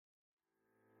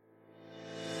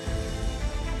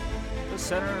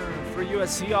center for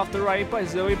USC off the right by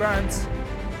Zoe Burns.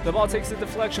 The ball takes a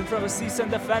deflection from a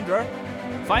seasoned defender.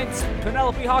 Finds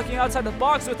Penelope Hawking outside the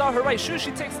box without her right shoe.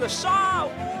 She takes the shot.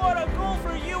 What a goal for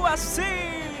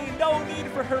USC. No need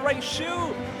for her right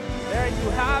shoe. There you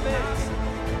have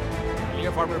it.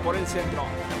 Liga Farmer por el centro.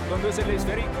 Conduce el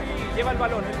esférico y lleva el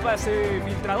balón. El pase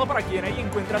filtrado para quien ahí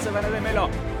encuentra a Sevana de Melo.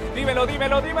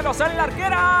 Dímelo. Sale la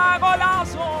arquera.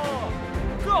 ¡Golazo!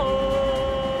 ¡Gol!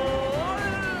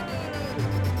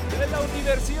 De la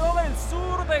Universidad del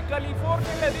Sur de California.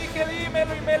 Le dije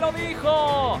dímelo y me lo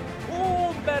dijo.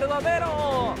 Un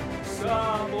verdadero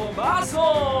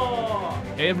Zambombazo!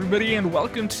 Hey everybody, and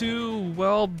welcome to,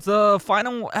 the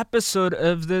final episode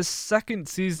of this second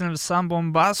season of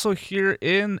Zambombazo here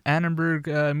in Annenberg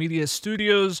Media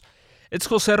Studios. It's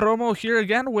Jose Romo here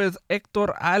again with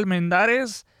Hector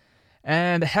Almendares.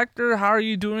 And Hector, how are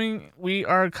you doing? We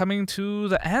are coming to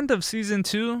the end of season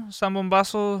 2,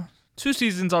 Zambombazo. 2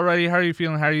 seasons already. How are you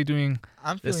feeling? How are you doing?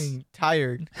 I'm feeling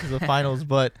tired because of the finals,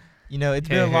 but it's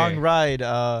been a long ride,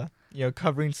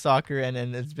 covering soccer, and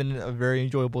it's been a very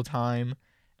enjoyable time,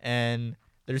 and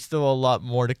there's still a lot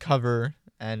more to cover,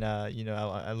 and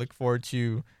I look forward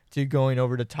to going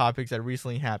over the topics that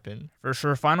recently happened. For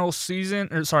sure, final season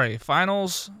with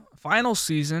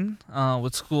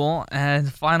school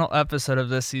and final episode of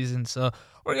this season. So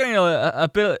we're getting a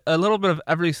little bit of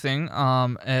everything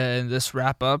in this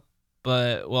wrap up,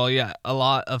 but a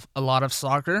lot of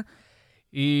soccer.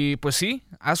 Y pues sí,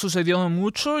 ha sucedido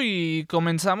mucho y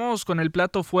comenzamos con el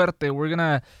plato fuerte. We're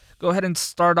gonna go ahead and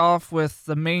start off with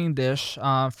the main dish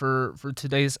for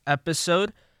today's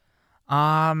episode.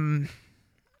 Vaya,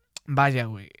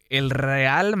 güey, el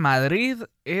Real Madrid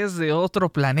es de otro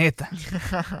planeta.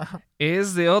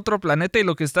 Es de otro planeta y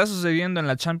lo que está sucediendo en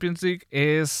la Champions League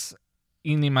es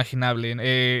inimaginable.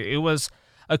 It was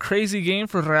a crazy game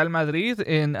for Real Madrid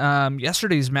in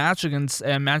yesterday's match against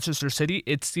Manchester City.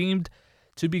 It seemed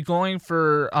to be going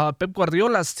for Pep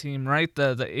Guardiola's team, right?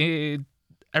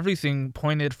 Everything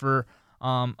pointed for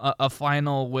a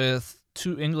final with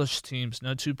 2 English teams,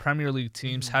 two Premier League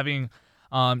teams, having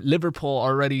Liverpool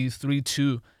already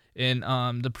 3-2 in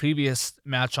the previous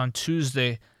match on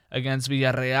Tuesday against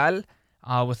Villarreal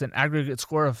with an aggregate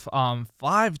score of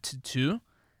 5-2,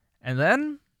 and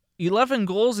then 11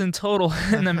 goals in total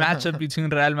in the matchup between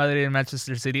Real Madrid and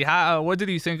Manchester City. What did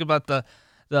you think about the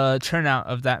turnout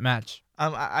of that match?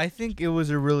 I think it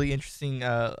was a really interesting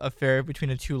affair between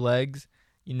the 2 legs.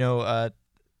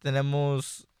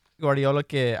 Tenemos Guardiola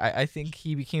que I think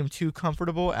he became too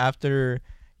comfortable after,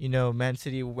 Man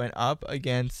City went up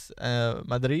against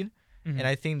Madrid. Mm-hmm. And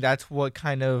I think that's what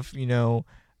kind of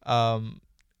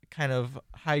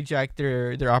hijacked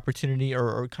their opportunity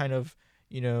or kind of,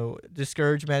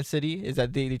 discouraged Man City, is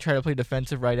that they try to play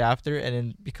defensive right after. And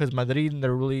then because Madrid,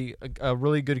 they're really a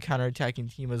really good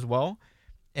counterattacking team as well,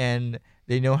 and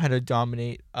they know how to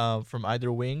dominate from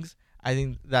either wings. I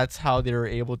think that's how they were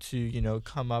able to,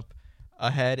 come up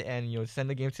ahead and, send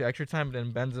the game to extra time. But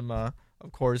then Benzema,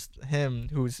 of course,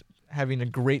 who's having a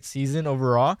great season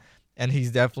overall, and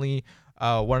he's definitely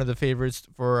one of the favorites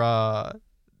for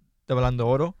the Balón de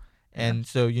Oro. And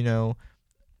so,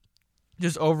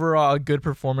 just overall a good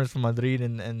performance from Madrid,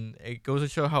 and it goes to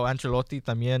show how Ancelotti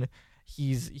también,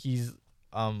 he's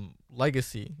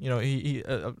legacy.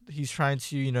 He's trying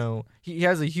to, he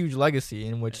has a huge legacy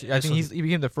in which I think he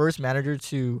became the first manager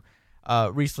to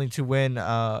recently to win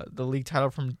the league title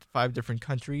from 5 different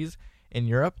countries in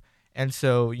Europe. And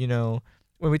so,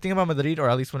 when we think about Madrid,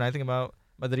 or at least when I think about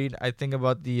Madrid, I think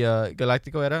about the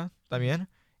Galáctico era también,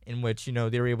 in which,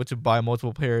 they were able to buy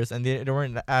multiple players, and they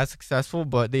weren't as successful,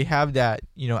 but they have that,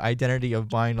 identity of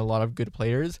buying a lot of good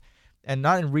players, and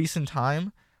not in recent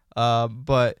time,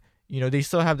 but they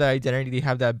still have that identity. They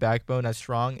have that backbone that's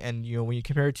strong. And, when you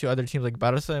compare it to other teams like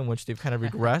Barca, in which they've kind of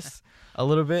regressed a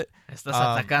little bit.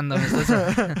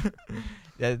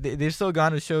 Yeah, they've still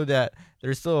gone to show that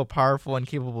they're still a powerful and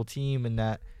capable team, and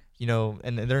that,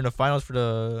 and they're in the finals for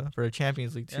the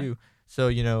Champions League too. Yeah. So,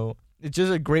 it's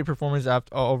just a great performance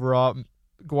overall.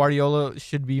 Guardiola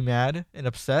should be mad and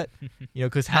upset,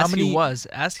 because how many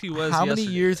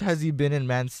years has he been in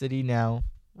Man City now?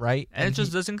 Right, and it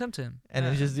just doesn't come to him, and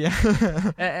it's just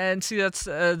and see, that's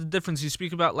the difference. You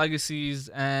speak about legacies,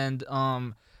 and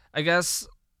I guess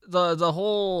the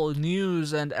whole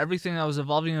news and everything that was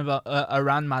evolving about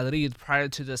around Madrid prior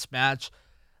to this match.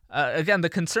 Again, the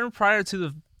concern prior to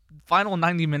the final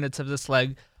 90 minutes of this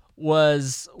leg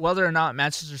was whether or not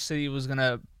Manchester City was going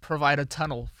to provide a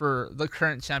tunnel for the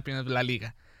current champion of La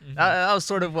Liga. Mm-hmm. That was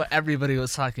sort of what everybody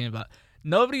was talking about.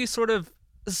 Nobody sort of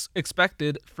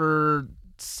expected for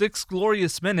 6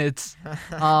 glorious minutes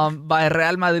by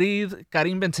Real Madrid,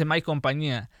 Karim Benzema y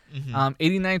compañía.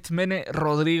 89th minute,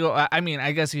 Rodrygo. I mean,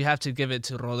 I guess you have to give it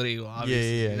to Rodrygo,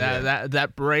 obviously.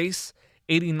 That brace,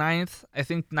 89th, I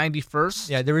think 91st.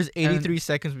 Yeah, there was 83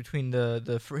 seconds between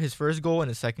his first goal and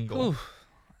his second goal.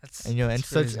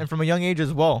 And from a young age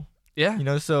as well.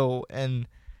 Yeah. So and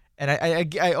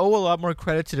I owe a lot more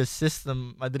credit to the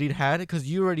system Madrid had, because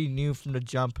you already knew from the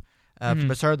jump, from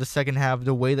the start of the second half,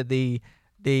 the way that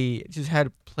they just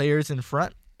had players in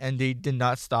front and they did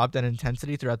not stop that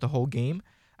intensity throughout the whole game.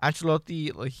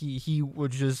 Ancelotti, like he was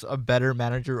just a better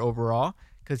manager overall,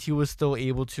 because he was still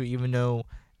able to, even though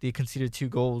they conceded 2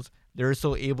 goals, they were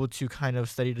still able to kind of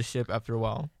steady the ship after a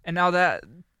while. And now that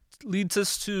leads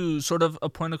us to sort of a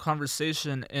point of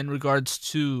conversation in regards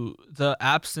to the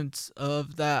absence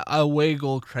of that away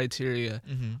goal criteria.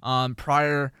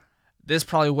 Prior, this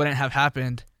probably wouldn't have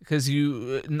happened, because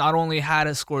you not only had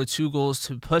to score 2 goals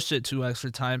to push it to extra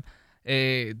time,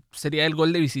 sería el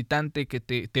gol de visitante que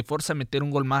te forza a meter un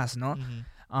gol más, ¿no?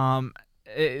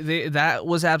 That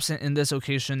was absent in this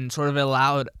occasion, sort of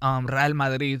allowed Real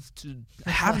Madrid to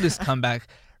have this comeback.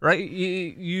 Right,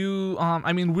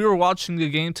 I mean, we were watching the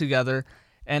game together,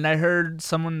 and I heard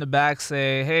someone in the back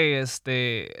say, "Hey,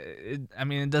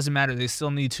 it doesn't matter. They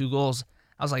still need 2 goals."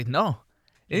 I was like, "No,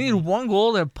 they need 1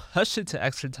 goal to push it to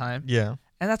extra time." Yeah,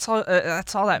 and that's all.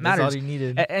 That's all that matters. That's all you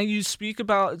needed. And you speak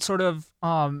about sort of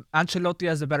Ancelotti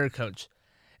as a better coach.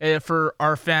 For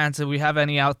our fans, if we have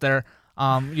any out there,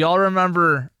 y'all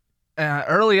remember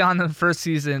early on in the first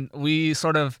season, we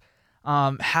sort of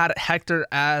had Hector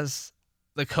as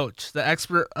the coach, the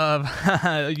expert of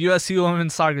USC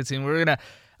women's soccer team. We're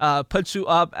gonna put you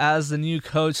up as the new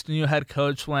coach, the new head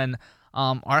coach, when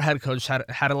our head coach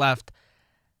had left.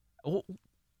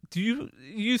 Do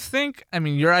you think? I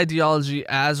mean, your ideology,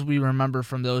 as we remember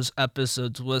from those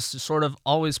episodes, was to sort of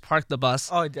always park the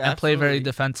bus and play very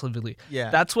defensively. Yeah,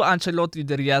 that's what Ancelotti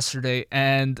did yesterday,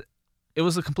 and it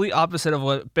was the complete opposite of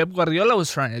what Pep Guardiola was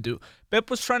trying to do. Pep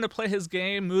was trying to play his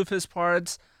game, move his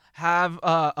parts, have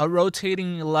a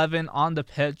rotating 11 on the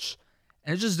pitch,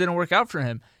 and it just didn't work out for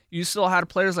him. You still had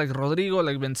players like Rodrygo,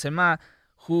 like Benzema,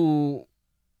 who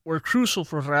were crucial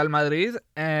for Real Madrid,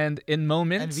 and in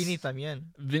moments, and Vini también,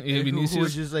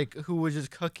 who was just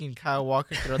cooking Kyle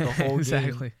Walker throughout the whole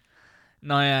exactly. game.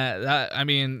 No, yeah,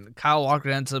 Kyle Walker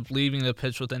ends up leaving the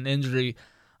pitch with an injury.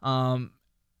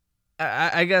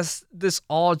 I guess this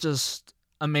all just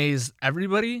amazed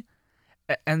everybody,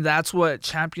 and that's what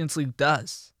Champions League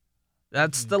does.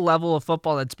 That's the level of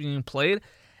football that's being played.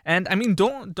 And I mean,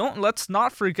 let's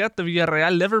not forget the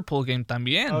Villarreal Liverpool game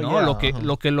también, ¿no? Yeah,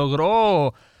 lo que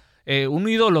logró un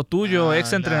ídolo tuyo,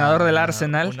 ex entrenador del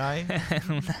Arsenal,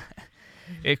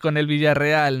 con el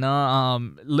Villarreal,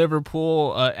 no?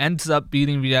 Liverpool ends up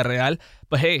beating Villarreal,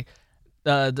 but hey,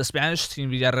 the Spanish team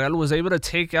Villarreal was able to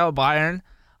take out Bayern.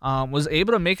 Was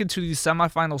able to make it to the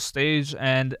semifinal stage,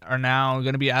 and are now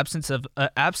going to be absent of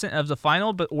the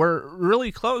final, but we're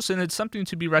really close, and it's something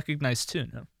to be recognized too.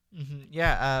 No?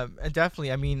 Yeah,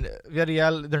 definitely. I mean,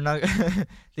 Villarreal, they're not.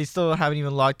 They still haven't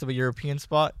even locked up a European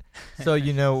spot, so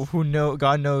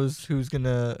God knows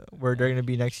where they're gonna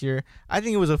be next year. I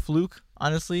think it was a fluke,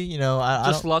 honestly.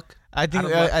 Just luck. I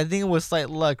think it was slight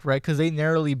luck, right? Because they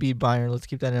narrowly beat Bayern. Let's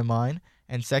keep that in mind.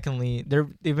 And secondly,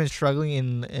 they've been struggling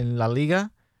in La Liga.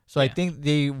 So I think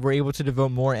they were able to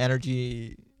devote more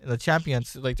energy in the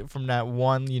Champions, like from that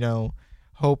one,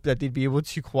 hope that they'd be able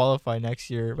to qualify next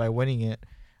year by winning it.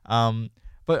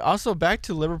 But also back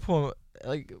to Liverpool,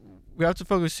 like we have to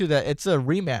focus too that it's a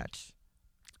rematch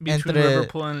between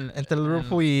Liverpool and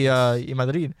y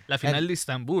Madrid. La final de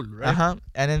Istanbul, right?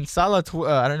 And then Salah,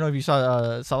 I don't know if you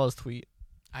saw Salah's tweet.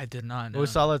 I did not know. Well,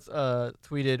 Salah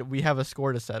tweeted, "We have a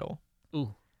score to settle."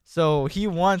 Ooh. So he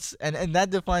wants, and that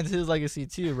defines his legacy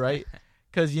too, right?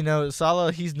 Because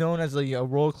Salah, he's known as a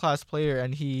world-class player,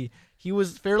 and he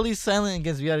was fairly silent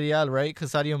against Villarreal, right?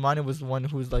 Because Sadio Mane was the one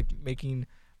who was like making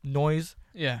noise,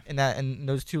 in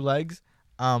those 2 legs.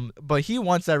 But he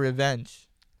wants that revenge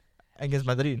against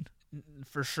Madrid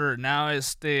for sure. Now it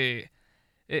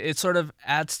sort of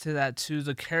adds to that too,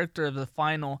 the character of the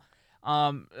final.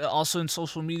 Also in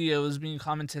social media, it was being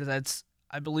commented that it's,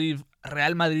 I believe,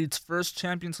 Real Madrid's first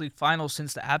Champions League final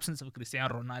since the absence of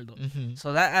Cristiano Ronaldo.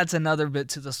 So that adds another bit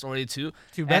to the story too.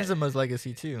 To Benzema's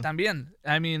legacy too. También.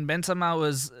 I mean, Benzema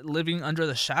was living under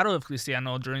the shadow of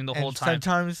Cristiano during the whole time.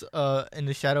 Sometimes in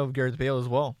the shadow of Gareth Bale as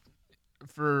well.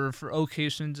 For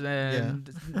occasions and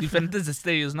diferentes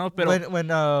estadios, no? Pero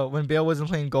when Bale wasn't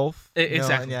playing golf.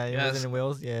 Exactly. He wasn't in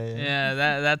Wales. Yeah,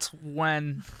 that's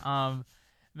when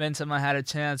Benzema had a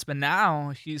chance. But now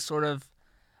he's sort of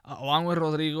along with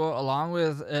Rodrygo, along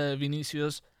with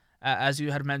Vinicius, as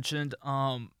you had mentioned.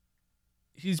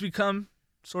 He's become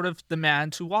sort of the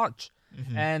man to watch.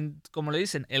 And como le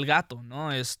dicen, el gato,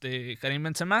 ¿no? Karim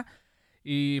Benzema.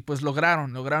 Y pues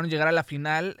lograron llegar a la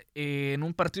final en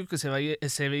un partido que se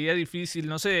veía difícil.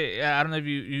 No sé, I don't know if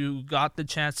you got the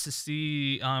chance to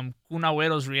see Kun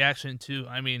Agüero's reaction too.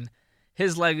 I mean,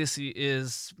 his legacy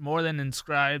is more than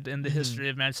inscribed in the history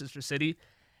of Manchester City.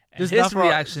 And his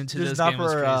reaction to this game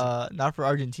was crazy. Not for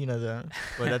Argentina though,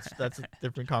 but that's a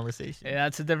different conversation. Yeah,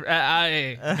 that's a different.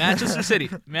 Manchester City,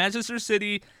 Manchester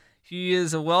City. He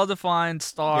is a well-defined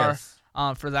star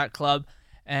for that club,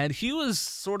 and he was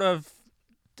sort of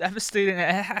devastating.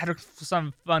 I had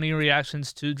some funny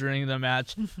reactions too during the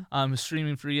match,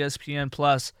 streaming for ESPN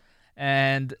Plus,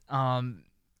 and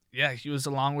he was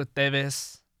along with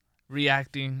Tevez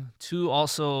reacting to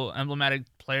also emblematic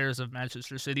players of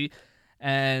Manchester City,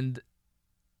 and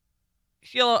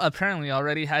he apparently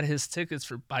already had his tickets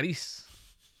for Paris.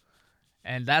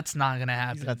 And that's not going to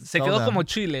happen. Se quedó como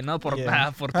Chile, ¿no? Por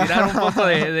tirar un poco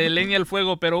de leña al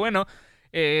fuego. Pero bueno,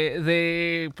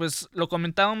 pues lo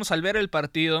comentábamos al ver el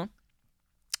partido.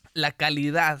 La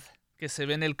calidad que se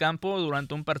ve en el campo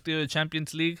durante un partido de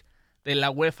Champions League, de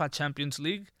la UEFA Champions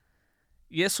League.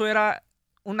 Y eso era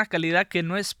una calidad que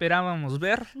no esperábamos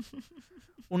ver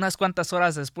unas cuantas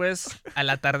horas después,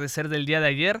 al atardecer del día de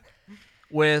ayer,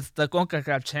 with the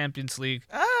CONCACAF Champions League.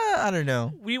 I don't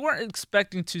know. We weren't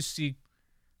expecting to see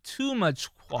too much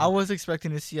quality. I was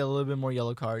expecting to see a little bit more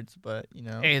yellow cards, but, you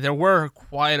know. Hey, there were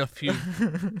quite a few,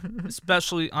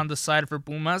 especially on the side for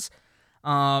Pumas.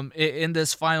 In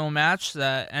this final match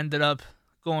that ended up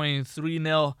going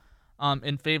 3-0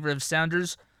 in favor of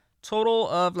Sounders. Total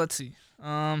of, let's see,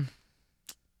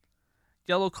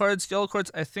 yellow cards,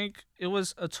 I think it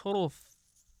was a total of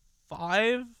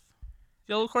 5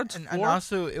 yellow cards. And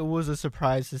also, it was a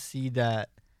surprise to see that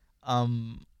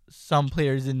some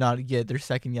players did not get their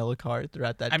second yellow card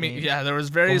throughout that game. I mean, yeah, there was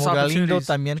various Como opportunities.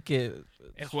 También que...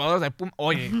 El jugador de Pumas,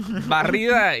 oye,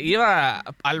 barrida, iba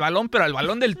al balón, pero al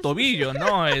balón del tobillo,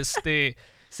 ¿no? Se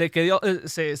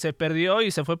perdió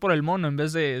y se fue por el mono en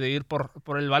vez de ir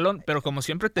por el balón, pero como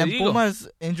siempre te digo. Pumas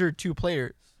injured 2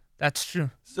 players. That's true.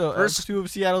 So, two of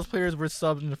Seattle's players were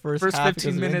subbed in the first half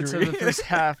 15 minutes of the first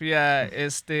half, yeah.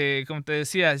 Como te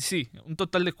decía, sí, un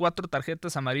total de 4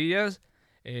 tarjetas amarillas.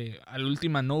 A la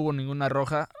última no hubo ninguna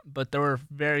roja, but there were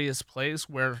various plays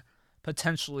where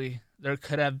potentially there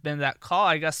could have been that call.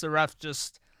 I guess the ref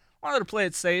just wanted to play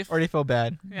it safe. Or they felt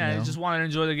bad. Yeah, he just wanted to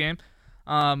enjoy the game.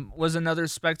 Was another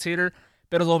spectator.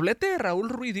 Pero doblete de Raúl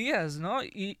Ruiz Díaz, ¿no?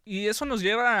 Y eso nos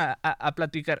lleva a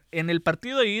platicar. En el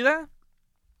partido de ida,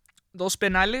 2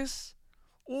 penales,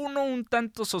 uno un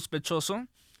tanto sospechoso,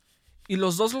 y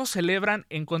los 2 lo celebran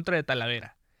en contra de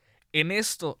Talavera. En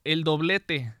esto, el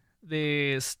doblete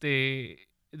de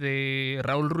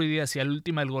Raúl Ruiz Díaz y al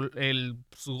último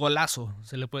su golazo,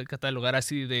 se le puede catalogar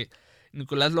así, de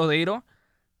Nicolás Lodeiro,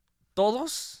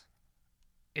 todos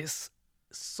es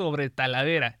sobre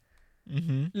Talavera.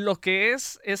 Lo que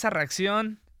es esa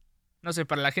reacción, no sé,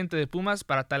 para la gente de Pumas,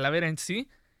 para Talavera en sí,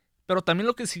 pero también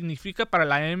lo que significa para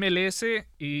la MLS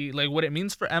y like what it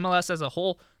means for MLS as a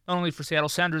whole, not only for Seattle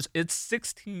Sounders. It's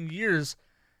 16 years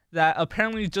that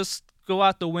apparently just go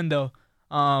out the window.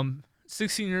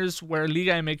 16 years where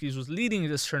Liga MX was leading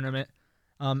this tournament,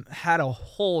 had a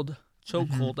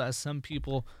chokehold, as some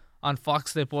people on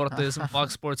Fox Deportes and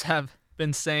Fox Sports have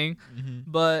been saying,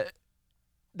 but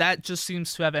that just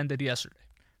seems to have ended yesterday.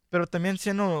 Pero también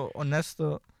siendo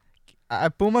honesto,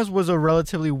 Pumas was a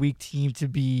relatively weak team to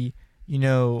be, you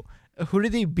know, who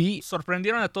did they beat?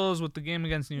 Sorprendieron a todos with the game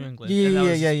against New England.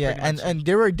 Yeah. And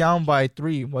they were down by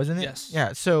 3, wasn't it? Yes.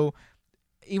 Yeah, so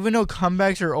even though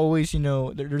comebacks are always, you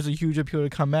know, there's a huge appeal to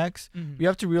comebacks, you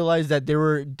have to realize that they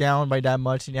were down by that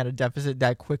much and they had a deficit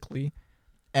that quickly,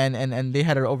 and they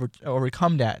had to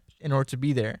overcome that in order to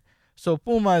be there. So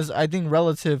Pumas, I think,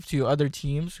 relative to other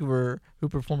teams who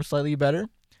performed slightly better,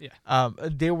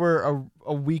 they were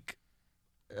a weak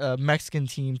Mexican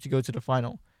team to go to the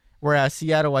final. Whereas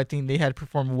Seattle, I think they had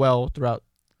performed well throughout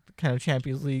the kind of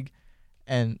Champions League,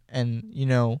 and you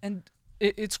know. And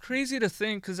it's crazy to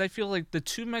think, because I feel like the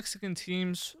 2 Mexican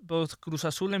teams, both Cruz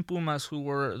Azul and Pumas, who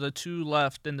were the 2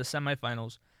 left in the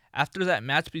semifinals, after that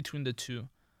match between the 2,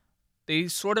 they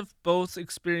sort of both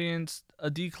experienced a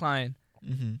decline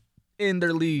in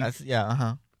their league.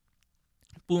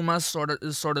 Pumas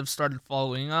sort of started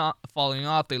falling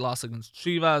off. They lost against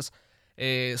Chivas.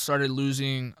 Started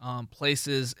losing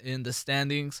places in the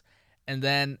standings, and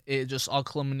then it just all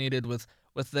culminated with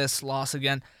this loss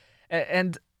again,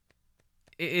 and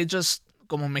it just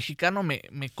como mexicano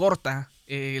me corta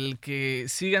el que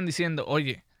sigan diciendo,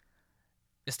 oye,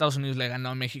 Estados Unidos le ganó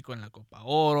a México en la Copa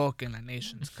Oro, que en la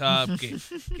Nations Cup,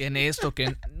 que en esto,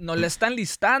 que no le están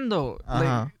listando.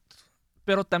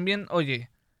 Pero también, oye,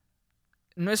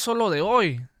 no es solo de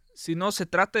hoy, sino se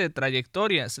trata de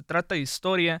trayectoria, se trata de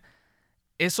historia.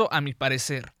 Eso a mi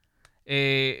parecer.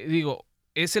 Digo,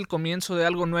 es el comienzo de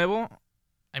algo nuevo.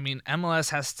 I mean,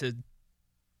 MLS has to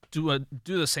do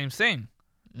the same thing.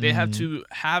 They have to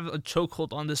have a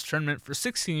chokehold on this tournament for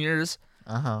 16 years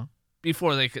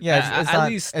before they could. Yeah, at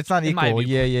least it's not equal.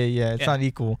 Yeah. It's not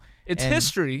equal. It's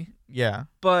history. Yeah.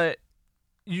 But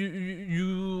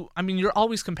you I mean, you're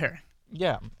always comparing.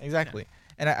 Yeah, exactly.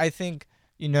 Yeah. And I think,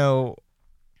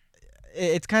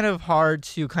 it's kind of hard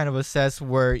to kind of assess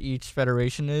where each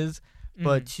federation is,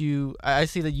 but I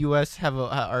see the U.S.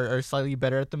 are slightly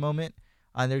better at the moment,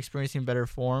 and they're experiencing better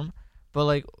form. But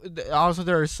like, also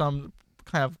there are some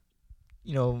kind of,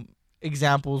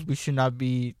 examples we should not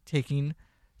be taking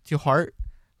to heart.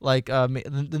 Like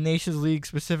the Nations League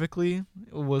specifically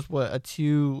was a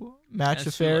 2-match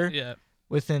affair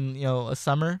within a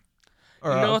summer. Y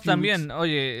luego también,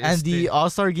 oye, and the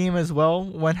All-Star game as well.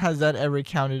 When has that ever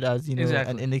counted as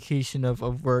exactly. an indication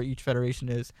of where each federation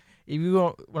is? If you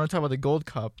want to talk about the Gold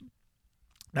Cup,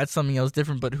 that's something else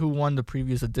different. But who won the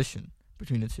previous edition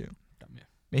between the two? También.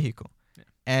 Mexico. Yeah.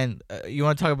 And you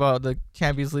want to talk about the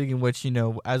Champions League, in which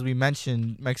as we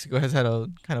mentioned, Mexico has had a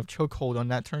kind of chokehold on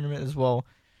that tournament as well.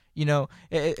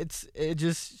 It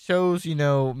just shows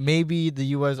maybe the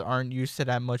U.S. aren't used to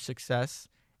that much success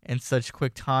in such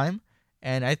quick time.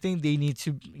 And I think they need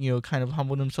to, kind of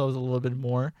humble themselves a little bit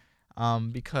more,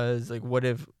 because like, what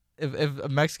if a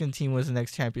Mexican team was the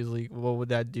next Champions League? What would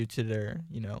that do to their,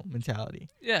 mentality?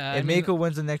 Yeah. If Mexico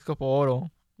wins the next Copa Oro,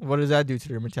 what does that do to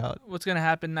their mentality? What's gonna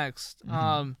happen next?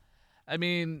 I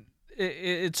mean,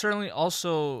 it certainly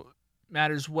also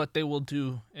matters what they will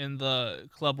do in the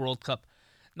Club World Cup.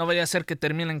 No vaya a ser que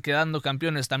terminen quedando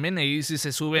campeones también y si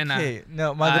se suben a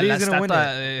Madrid is going to win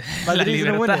it. Madrid is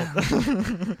going to win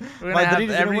it. We're going to have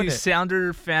every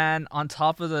Sounder fan on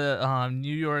top of the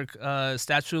New York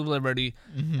Statue of Liberty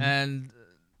and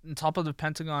on top of the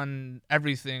Pentagon,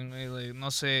 everything. Like, no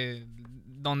sé,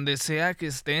 donde sea que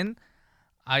estén,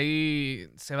 ahí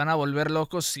se van a volver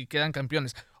locos si quedan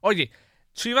campeones. Oye,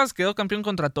 Chivas quedó campeón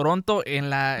contra Toronto en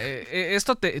la...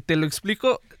 esto te lo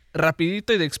explico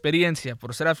rapidito y de experiencia,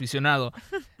 por ser aficionado.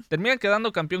 Termina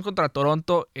quedando campeón contra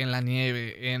Toronto en la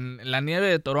nieve. En la nieve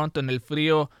de Toronto, en el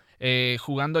frío,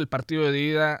 jugando el partido de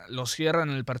ida. Lo cierran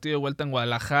en el partido de vuelta en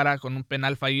Guadalajara con un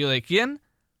penal fallido. ¿De quién?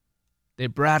 De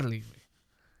Bradley.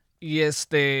 Y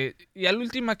al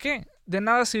último, ¿qué? De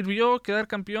nada sirvió quedar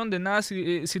campeón, de nada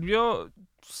sirvió...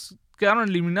 Quedaron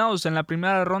eliminados en la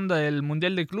primera ronda del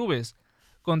Mundial de Clubes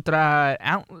contra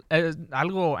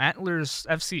Antlers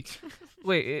FC.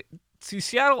 Güey, si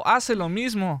Seattle hace lo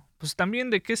mismo, pues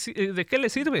también ¿de qué le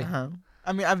sirve?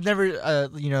 I mean, I've never,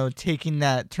 taken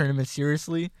that tournament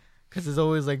seriously, because it's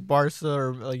always like Barca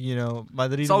or like,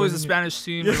 Madrid. It's always the Spanish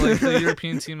team or like the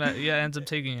European team that ends up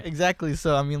taking it. Exactly.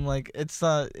 So I mean, like it's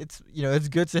it's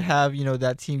good to have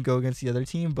that team go against the other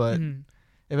team, but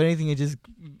if anything, it just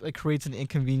creates an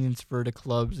inconvenience for the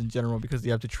clubs in general because they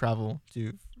have to travel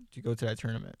to go to that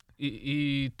tournament.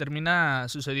 Y termina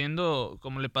sucediendo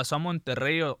como le pasó a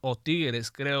Monterrey o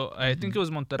Tigres, creo. I think it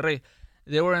was Monterrey.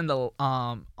 They were in the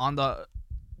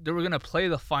they were gonna play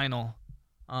the final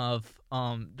of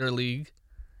their league,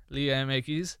 Liga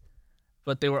MX,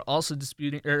 but they were also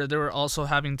they were also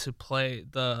having to play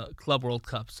the Club World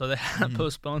Cup, so they had to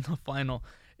postpone the final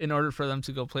in order for them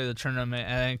to go play the tournament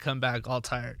and then come back all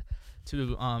tired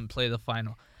to play the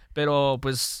final. Pero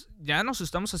pues ya nos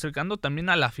estamos acercando también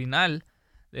a la final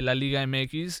de la Liga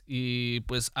MX y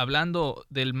pues hablando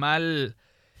del mal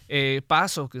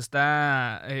paso que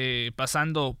está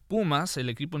pasando Pumas, el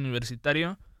equipo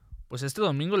universitario, pues este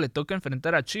domingo le toca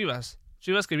enfrentar a Chivas.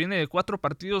 Chivas que viene de 4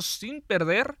 partidos sin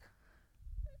perder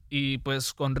y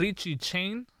pues con Richie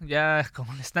Chain, ya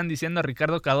como le están diciendo a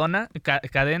Ricardo Cadena,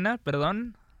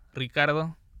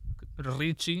 Ricardo,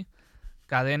 Richie,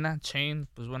 Cadena, Chain,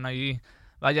 pues bueno, ahí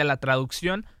vaya la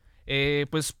traducción.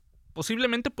 Pues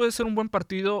posiblemente puede ser un buen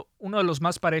partido, uno de los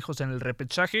más parejos en el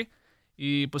repechaje.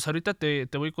 Y pues ahorita te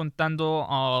voy contando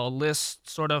a list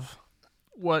sort of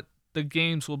what the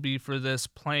games will be for this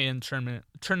play-in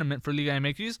tournament for Liga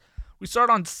MX. We start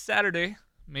on Saturday,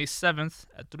 May 7th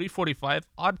at 3:45.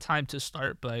 Odd time to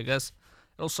start, but I guess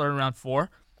it'll start around 4.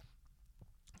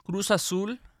 Cruz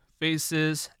Azul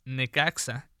faces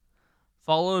Necaxa,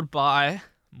 followed by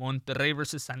Monterrey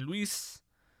versus San Luis.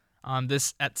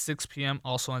 This at 6 p.m.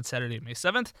 also on Saturday, May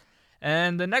 7th.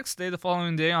 And the next day, the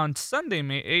following day, on Sunday,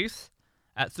 May 8th,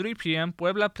 at 3 p.m.,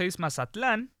 Puebla plays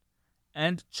Mazatlan,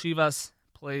 and Chivas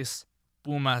plays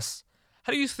Pumas.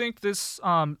 How do you think this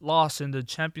loss in the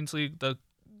Champions League, the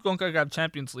CONCACAF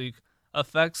Champions League,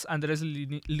 affects Andres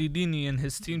Lidini and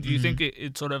his team? Do you think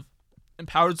it sort of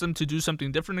empowers them to do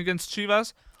something different against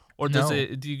Chivas, or does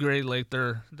it degrade like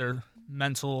their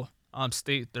mental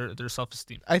state, their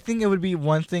self-esteem? I think it would be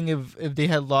one thing if they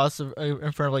had lost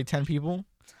in front of like 10 people,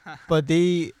 but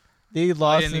they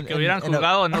lost Oye, que hubieran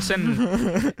jugado, no sé,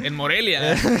 en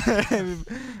Morelia.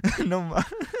 No,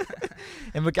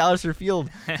 in McAllister Field.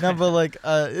 No, but like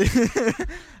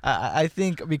I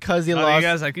think because they lost.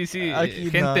 Digas, aquí sí,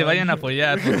 gente, vayan a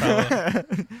apoyar, por favor.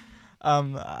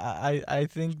 I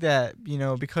think that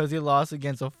because they lost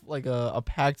against a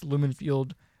packed Lumen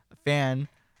Field fan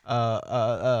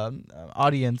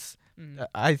audience,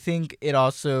 I think it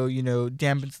also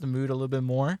dampens the mood a little bit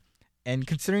more. And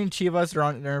considering Chivas are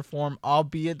on their form,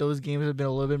 albeit those games have been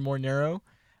a little bit more narrow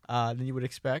than you would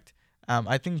expect,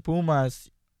 I think Pumas,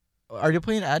 are they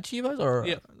playing at Chivas or?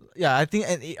 Yeah, I think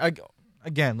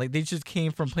again, like they just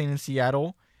came from playing in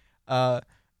Seattle.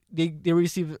 They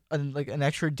received an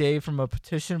extra day from a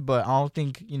petition, but I don't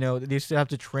think they still have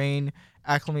to train,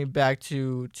 acclimate back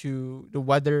to the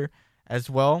weather as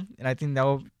well, and I think that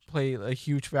will play a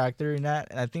huge factor in that.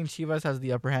 And I think Chivas has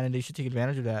the upper hand, and they should take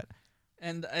advantage of that.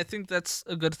 And I think that's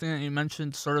a good thing that you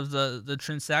mentioned, sort of the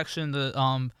transaction,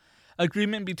 the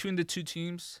agreement between the two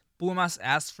teams. Pumas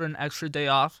asked for an extra day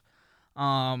off.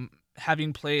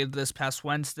 Having played this past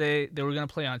Wednesday, they were going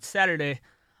to play on Saturday.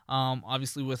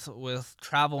 Obviously, with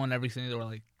travel and everything, they were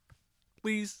like,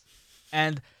 please.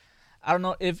 And I don't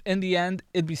know if in the end,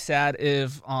 it'd be sad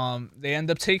if they end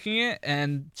up taking it.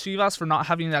 And Chivas, for not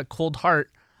having that cold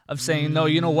heart of saying, no,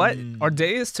 you know what? Our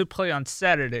day is to play on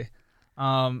Saturday.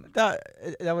 That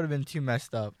would have been too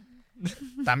messed up.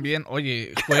 También,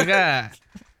 oye,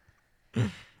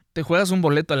 te juegas un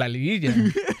boleto a la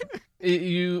liguilla.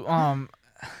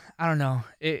 I don't know.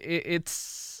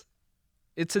 It's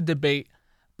a debate,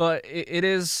 but it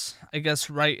is, I guess,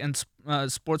 right and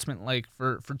sportsmanlike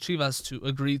for Chivas to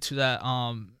agree to that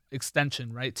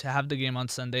extension, right? To have the game on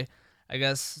Sunday. I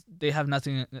guess they have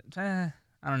nothing. I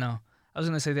don't know. I was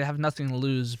gonna say they have nothing to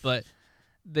lose, but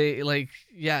they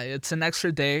it's an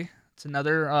extra day. It's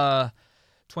another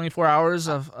 24 hours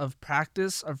of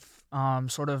practice, of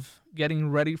sort of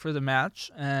getting ready for the match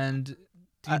and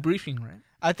debriefing, right?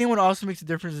 I think what also makes a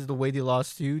difference is the way they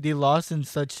lost too. They lost in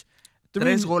such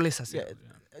 3 goles así.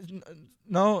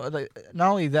 No, not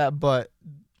only that, but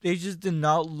they just did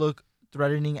not look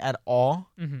threatening at all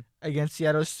against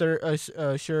Seattle.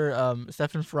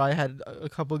 Stephen Fry had a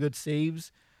couple good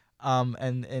saves,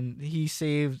 and he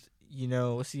saved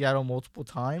Seattle multiple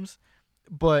times,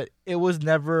 but it was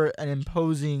never an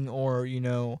imposing or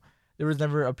there was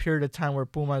never a period of time where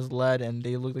Pumas led and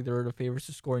they looked like they were the favorites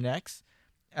to score next.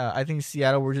 I think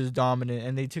Seattle were just dominant,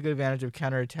 and they took advantage of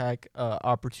counterattack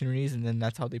opportunities, and then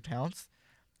that's how they pounced.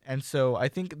 And so I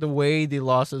think the way they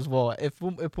lost as well, if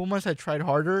Pumas had tried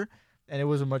harder and it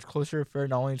was a much closer affair,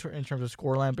 not only in terms of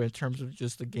scoreline, but in terms of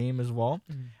just the game as well,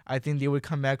 I think they would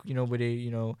come back, with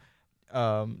a,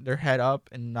 their head up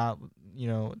and not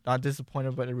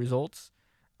disappointed by the results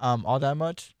all that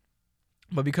much.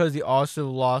 But because they also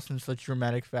lost in such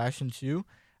dramatic fashion too,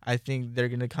 I think they're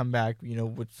going to come back,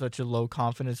 with such a low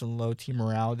confidence and low team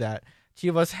morale that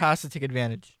Chivas has to take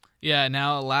advantage. Yeah,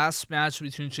 now last match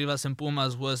between Chivas and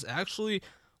Pumas was actually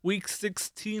week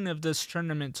 16 of this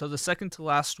tournament, so the second to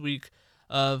last week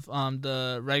of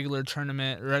the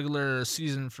regular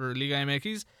season for Liga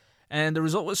MX, and the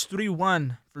result was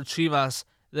 3-1 for Chivas,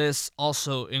 this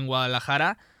also in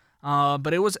Guadalajara.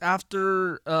 But it was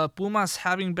after Pumas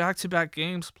having back-to-back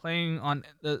games, playing on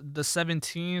the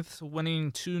 17th,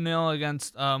 winning 2-0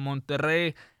 against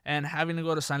Monterrey, and having to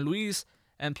go to San Luis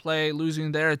and play,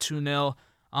 losing there 2-0,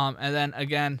 and then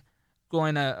again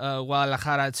going to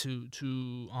Guadalajara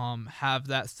to have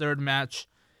that third match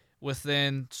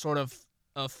within sort of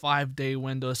a 5-day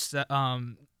window,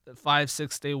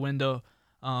 5-6-day window.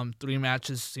 3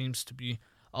 matches seems to be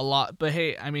a lot. But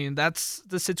hey, I mean, that's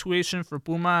the situation for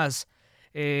Pumas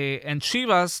and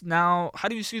Chivas. Now, how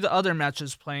do you see the other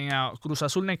matches playing out? Cruz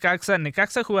Azul,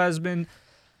 Necaxa, who has been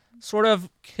sort of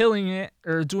killing it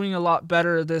or doing a lot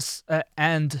better this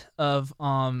end of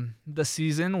the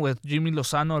season with Jimmy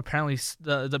Lozano. Apparently,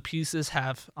 the pieces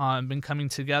have been coming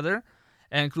together.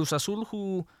 And Cruz Azul,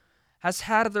 who has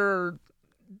had their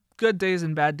good days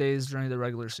and bad days during the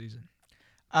regular season.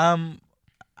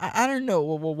 I don't know.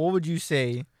 What would you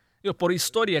say? Por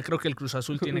historia, creo que el Cruz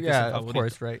Azul tiene que ser favorito. Of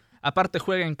course, right. Aparte,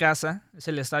 juega en casa. Es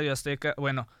el Estadio Azteca.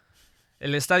 Bueno,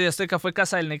 El Estadio Azteca fue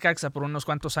casa del Necaxa por unos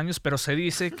cuantos años, pero se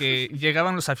dice que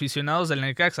llegaban los aficionados del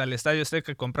Necaxa al Estadio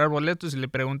Azteca a comprar boletos y le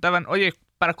preguntaban, oye,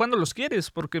 ¿para cuándo los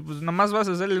quieres? Porque pues nomás vas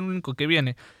a ser el único que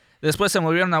viene. Después se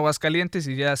movieron a Aguascalientes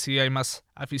y ya sí hay más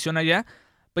afición allá.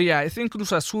 But yeah, I think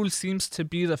Cruz Azul seems to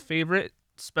be the favorite,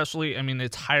 especially, I mean,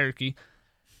 its hierarchy.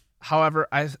 However,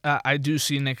 I do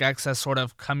see Necaxa sort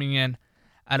of coming in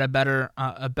at a better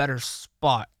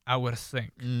spot, I would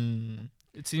think.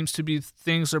 It seems to be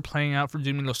things are playing out for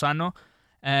Jimmy Lozano,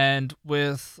 and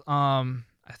with I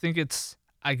think it's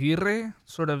Aguirre.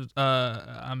 Sort of,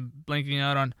 I'm blanking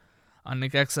out on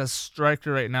Necaxa's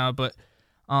striker right now, but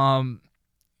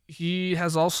he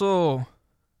has also,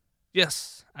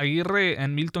 yes, Aguirre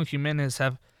and Milton Jimenez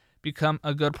have become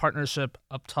a good partnership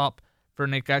up top for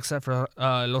Necaxa, for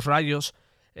los Rayos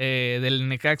del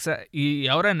Necaxa. Y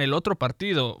ahora en el otro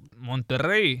partido,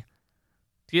 Monterrey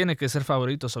tiene que ser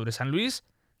favorito sobre San Luis.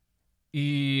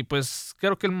 Y pues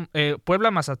creo que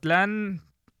Puebla-Mazatlán,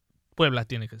 Puebla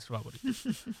tiene que ser favorito.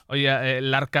 Oye,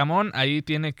 el Arcamón ahí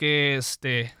tiene que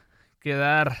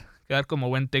quedar como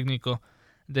buen técnico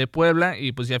de Puebla.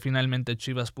 Y pues ya finalmente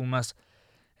Chivas-Pumas.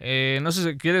 No sé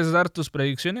si quieres dar tus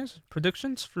predictions for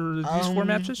these 4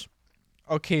 matches.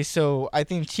 Okay, so I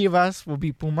think Chivas will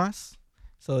beat Pumas.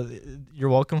 So you're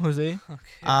welcome, Jose.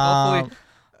 Okay, hopefully.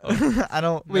 I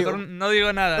don't. Wait, no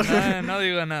digo nada. No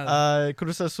digo nada.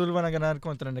 Cruz Azul van a ganar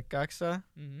contra Necaxa.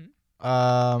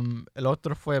 El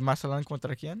otro fue Mazatlán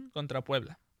contra quién? Contra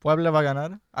Puebla. Puebla va a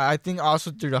ganar. I think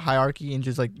also through the hierarchy and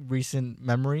just like recent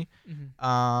memory.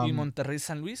 ¿Y Monterrey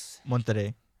San Luis?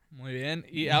 Monterrey. Muy bien.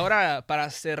 Y ahora,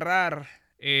 para cerrar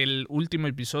el último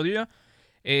episodio,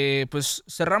 pues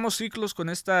cerramos ciclos con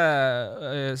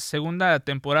esta segunda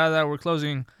temporada. We're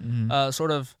closing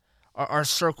sort of our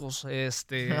circles,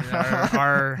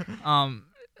 our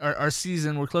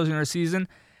season. We're closing our season.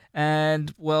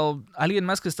 And, well, alguien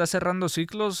más que está cerrando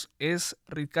ciclos es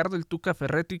Ricardo el Tuca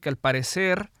Ferretti, que al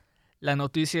parecer la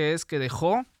noticia es que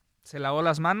se lavó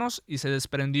las manos y se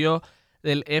desprendió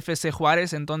del FC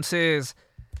Juárez. Entonces,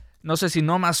 no sé si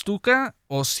no más Tuca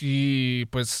o si,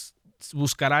 pues,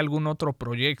 buscará algún otro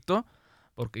proyecto,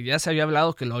 porque ya se había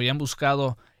hablado que lo habían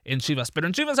buscado en Chivas. Pero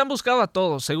en Chivas han buscado a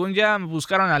todos. Según ya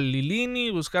buscaron a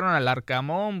Lilini, buscaron al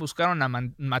Arcamón, buscaron a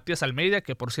Matías Almeida,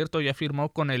 que por cierto ya firmó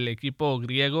con el equipo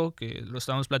griego, que lo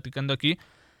estamos platicando aquí.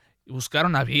 Y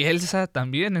buscaron a Bielsa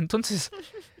también. Entonces,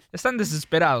 están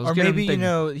desesperados. Or maybe,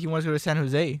 he wants to go to San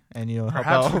Jose and, help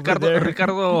out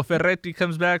Ricardo Ferretti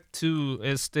comes back to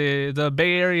the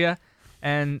Bay Area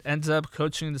and ends up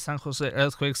coaching the San Jose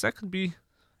Earthquakes. That could be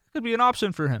an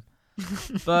option for him.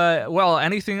 But, well,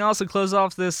 anything else to close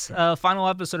off this final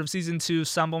episode of Season 2,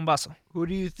 San Bombazo? Who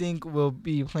do you think will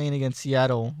be playing against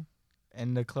Seattle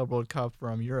in the Club World Cup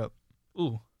from Europe?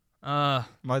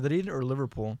 Madrid or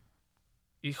Liverpool?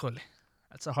 Híjole,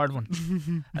 that's a hard one.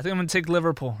 I think I'm going to take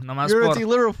Liverpool. You're going to take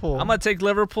Liverpool? I'm going to take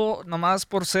Liverpool nomás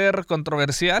por ser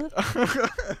controversial.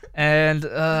 And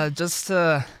just...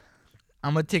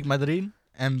 I'm going to take Madrid,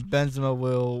 and Benzema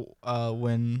will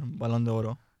win Balón de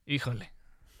Oro. Híjole.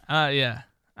 Yeah.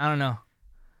 I don't know.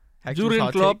 Hector's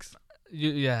hot takes?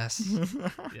 Yes.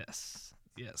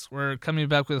 Yes. We're coming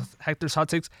back with Hector's hot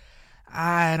takes.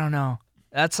 I don't know.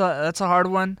 That's a hard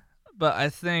one, but I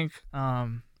think I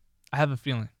have a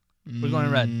feeling. We're going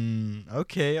red.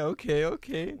 Okay.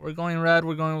 We're going red.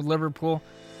 We're going with Liverpool.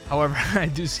 However, I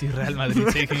do see Real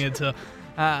Madrid taking it to...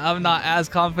 I'm not as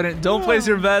confident. Don't place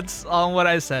your bets on what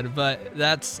I said, but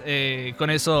that's con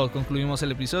eso concluimos el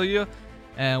episodio.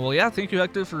 And, well, yeah, thank you,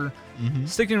 Hector, for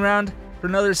sticking around for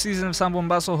another season of San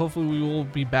Bombazo. Hopefully we will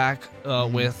be back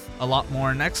with a lot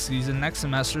more next season, next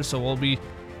semester. So we'll be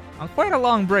on quite a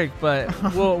long break, but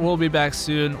we'll be back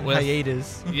soon with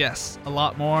hiatus. Yes, a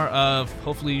lot more of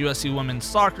hopefully USC women's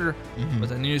soccer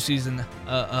with a new season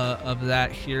of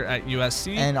that here at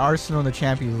USC. And Arsenal in the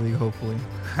Champions League, hopefully.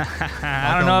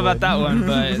 I don't know about that one,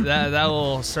 but that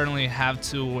will certainly have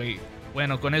to wait.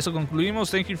 Bueno, con eso concluimos.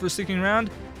 Thank you for sticking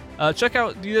around. Check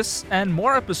out this and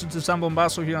more episodes of San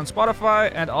Bombazo here on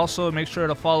Spotify, and also make sure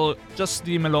to follow Just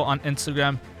Dímelo on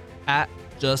Instagram at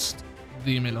Just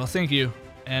Dímelo. Thank you,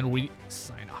 and we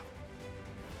sign.